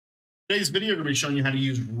Today's video, we're going to be showing you how to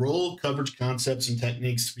use roll coverage concepts and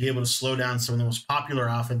techniques to be able to slow down some of the most popular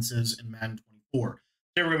offenses in Madden 24.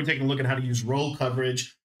 Today, we're going to be taking a look at how to use roll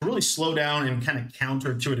coverage to really slow down and kind of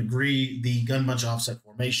counter to a degree the gun bunch offset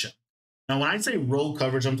formation. Now, when I say roll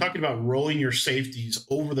coverage, I'm talking about rolling your safeties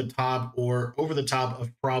over the top or over the top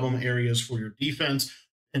of problem areas for your defense.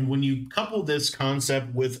 And when you couple this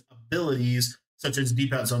concept with abilities such as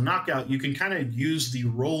deep out zone knockout, you can kind of use the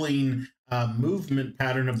rolling movement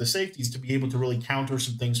pattern of the safeties to be able to really counter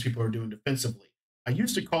some things people are doing defensively. I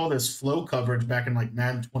used to call this flow coverage back in like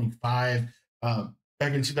Madden 25.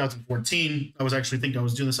 Back in 2014, I think I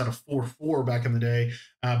was doing this out of 4-4 back in the day,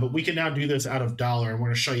 but we can now do this out of dollar. And we're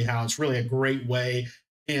going to show you how it's really a great way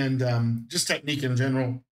and just technique in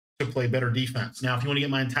general to play better defense. Now, if you want to get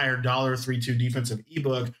my entire $3-2 defensive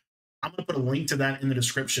ebook, I'm going to put a link to that in the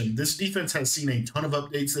description. This defense has seen a ton of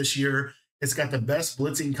updates this year. It's got the best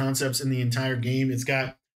blitzing concepts in the entire game. It's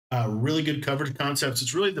got really good coverage concepts.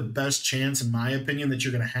 It's really the best chance, in my opinion, that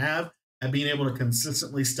you're going to have at being able to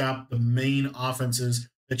consistently stop the main offenses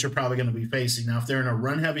that you're probably going to be facing. Now, if they're in a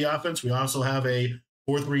run-heavy offense, we also have a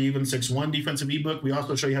 4-3 even 6-1 defensive ebook. We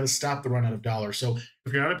also show you how to stop the run out of dollar. So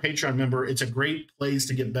if you're not a Patreon member, it's a great place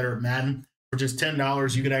to get better at Madden. For just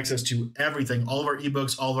 $10, you get access to everything, all of our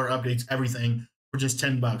ebooks, all of our updates, everything for just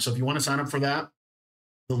 $10. So if you want to sign up for that,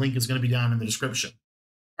 the link is going to be down in the description.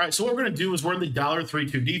 All right, so what we're going to do is we're in the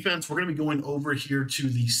 $3-2 defense. We're going to be going over here to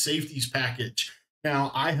the safeties package.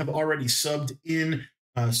 Now, I have already subbed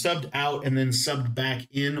out, and then subbed back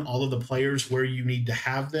in all of the players where you need to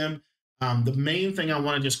have them. The main thing I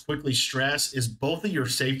want to just quickly stress is both of your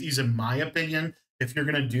safeties, in my opinion, if you're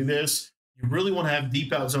going to do this, you really want to have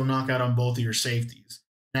deep out zone knockout on both of your safeties.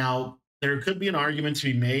 Now, there could be an argument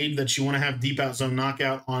to be made that you want to have deep out zone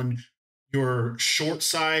knockout on your short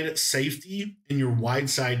side safety and your wide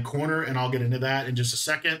side corner, and I'll get into that in just a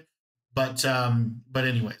second. But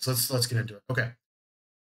anyways, let's get into it. Okay.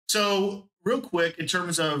 So real quick, in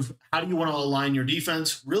terms of how do you want to align your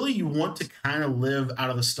defense, really you want to kind of live out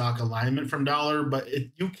of the stock alignment from dollar, but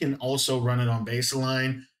you can also run it on base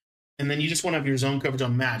align. And then you just want to have your zone coverage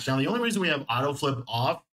on match. Now, the only reason we have auto flip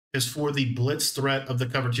off is for the blitz threat of the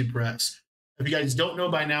cover 2 press. If you guys don't know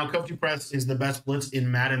by now, cover 2 press is the best blitz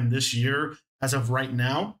in Madden this year as of right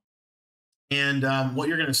now. And what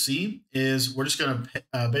you're going to see is we're just going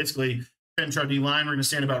to basically pinch our D line. We're going to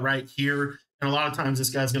stand about right here. And a lot of times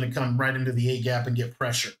this guy's going to come right into the A gap and get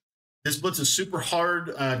pressure. This blitz is super hard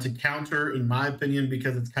to counter, in my opinion,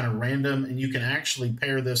 because it's kind of random. And you can actually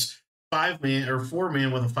pair this 5-man or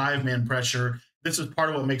 4-man with a 5-man pressure. This is part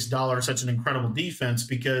of what makes dollar such an incredible defense,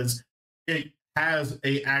 because it has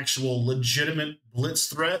a actual legitimate blitz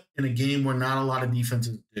threat in a game where not a lot of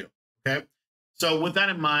defenses do. Okay. So with that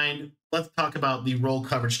in mind, let's talk about the roll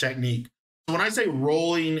coverage technique. So when I say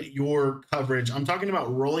rolling your coverage, I'm talking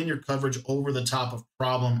about rolling your coverage over the top of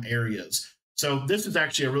problem areas. So this is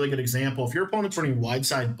actually a really good example. If your opponent's running wide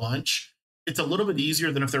side bunch, it's a little bit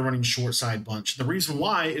easier than if they're running short side bunch. The reason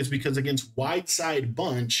why is because against wide side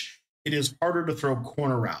bunch, it is harder to throw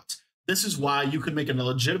corner routes. This is why you could make a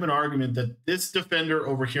legitimate argument that this defender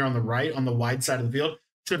over here on the right, on the wide side of the field,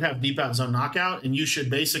 should have deep out zone knockout, and you should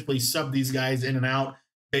basically sub these guys in and out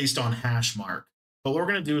based on hash mark. But what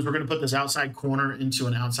we're going to do is we're going to put this outside corner into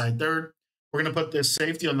an outside third. We're going to put this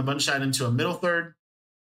safety on the bunch side into a middle third.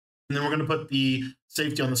 And then we're going to put the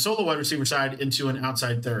safety on the solo wide receiver side into an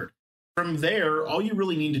outside third. From there, all you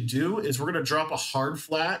really need to do is we're going to drop a hard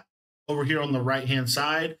flat over here on the right-hand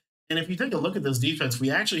side. And if you take a look at this defense, we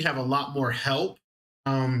actually have a lot more help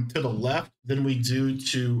to the left than we do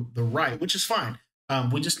to the right, which is fine.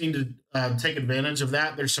 We just need to take advantage of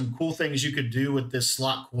that. There's some cool things you could do with this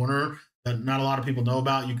slot corner that not a lot of people know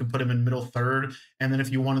about. You can put him in middle third. And then if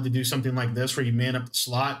you wanted to do something like this where you man up the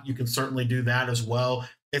slot, you can certainly do that as well.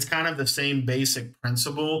 It's kind of the same basic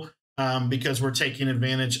principle because we're taking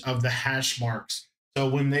advantage of the hash marks. So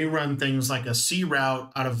when they run things like a C route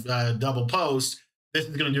out of double post, this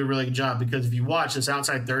is going to do a really good job, because if you watch this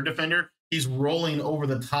outside third defender, he's rolling over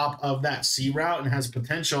the top of that C route and has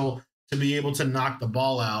potential to be able to knock the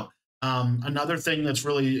ball out. Another thing that's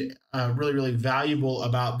really valuable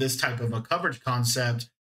about this type of a coverage concept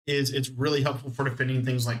is it's really helpful for defending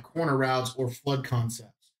things like corner routes or flood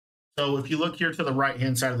concepts. So if you look here to the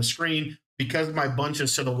right-hand side of the screen, because my bunch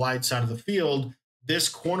is to the wide side of the field, this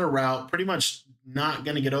corner route pretty much not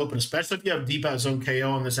going to get open, especially if you have deep out zone KO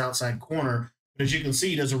on this outside corner. But as you can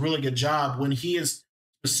see, he does a really good job when he is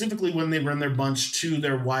specifically when they run their bunch to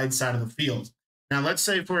their wide side of the field. Now, let's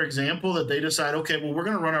say, for example, that they decide, okay, well, we're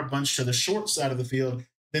going to run our bunch to the short side of the field.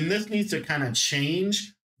 Then this needs to kind of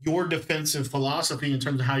change your defensive philosophy in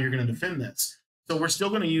terms of how you're going to defend this. So we're still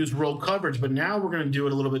going to use roll coverage, but now we're going to do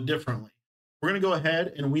it a little bit differently. We're going to go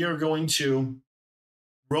ahead and we are going to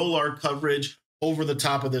roll our coverage over the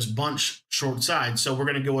top of this bunch short side. So we're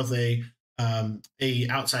going to go with a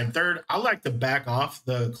outside third. I like to back off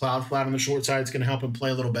the cloud flat on the short side. It's going to help him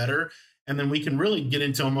play a little better. And then we can really get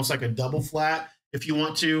into almost like a double flat if you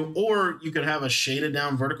want to, or you could have a shaded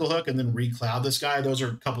down vertical hook and then recloud this guy. Those are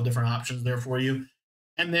a couple different options there for you.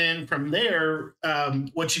 And then from there,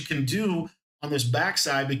 what you can do on this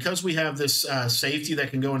backside, because we have this safety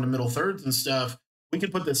that can go into middle thirds and stuff, we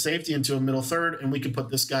can put the safety into a middle third and we can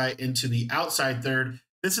put this guy into the outside third.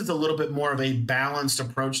 This is a little bit more of a balanced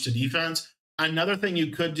approach to defense. Another thing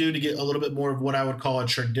you could do to get a little bit more of what I would call a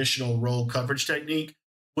traditional roll coverage technique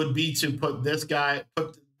would be to put this guy,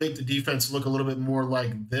 make the defense look a little bit more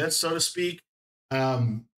like this, so to speak.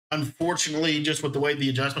 Unfortunately, just with the way the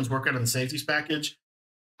adjustments work out of the safeties package,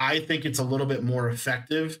 I think it's a little bit more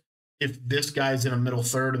effective if this guy's in a middle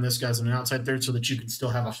third and this guy's in an outside third, so that you can still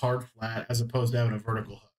have a hard flat as opposed to having a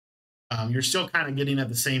vertical hook. You're still kind of getting at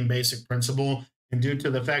the same basic principle, and due to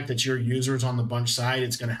the fact that your user's on the bunch side,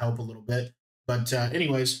 it's going to help a little bit. But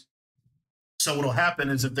anyways, so what'll happen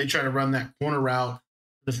is if they try to run that corner route,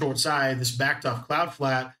 the short side, this backed off cloud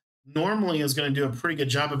flat normally is going to do a pretty good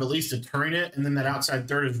job of at least deterring it, and then that outside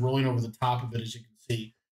third is rolling over the top of it, as you can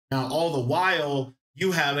see. Now, all the while,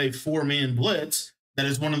 you have a 4-man blitz that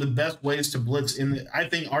is one of the best ways to blitz I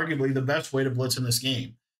think arguably the best way to blitz in this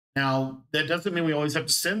game. Now, that doesn't mean we always have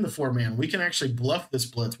to send the 4-man. We can actually bluff this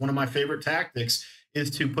blitz. One of my favorite tactics is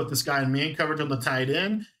to put this guy in man coverage on the tight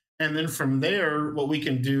end. And then from there, what we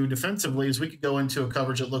can do defensively is we could go into a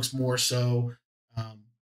coverage that looks more so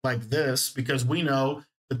like this, because we know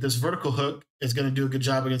that this vertical hook is going to do a good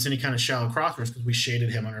job against any kind of shallow crossers because we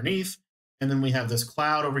shaded him underneath. And then we have this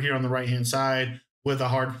cloud over here on the right-hand side with a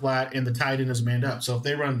hard flat, and the tight end is manned up. So if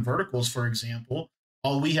they run verticals, for example,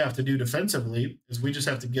 all we have to do defensively is we just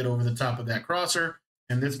have to get over the top of that crosser,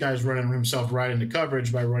 and this guy's running himself right into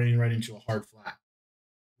coverage by running right into a hard flat.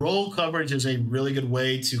 Roll coverage is a really good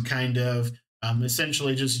way to kind of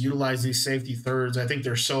essentially just utilize these safety thirds. I think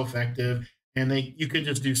they're so effective, and you can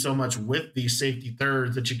just do so much with these safety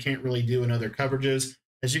thirds that you can't really do in other coverages.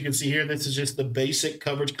 As you can see here, this is just the basic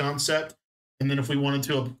coverage concept. And then if we wanted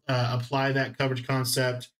to apply that coverage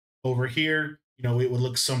concept over here, it would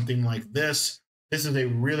look something like this. This is a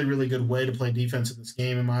really, really good way to play defense in this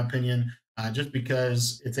game, in my opinion, just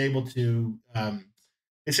because it's able to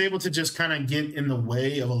just kind of get in the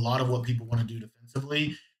way of a lot of what people want to do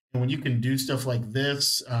defensively. And when you can do stuff like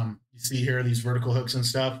this, you see here these vertical hooks and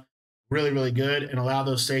stuff, really, really good, and allow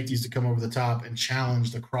those safeties to come over the top and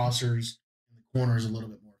challenge the crossers and the corners a little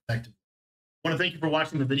bit more effectively. I want to thank you for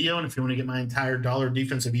watching the video, and if you want to get my entire dollar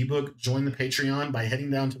defensive ebook, join the Patreon by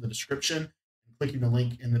heading down to the description and clicking the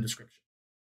link in the description.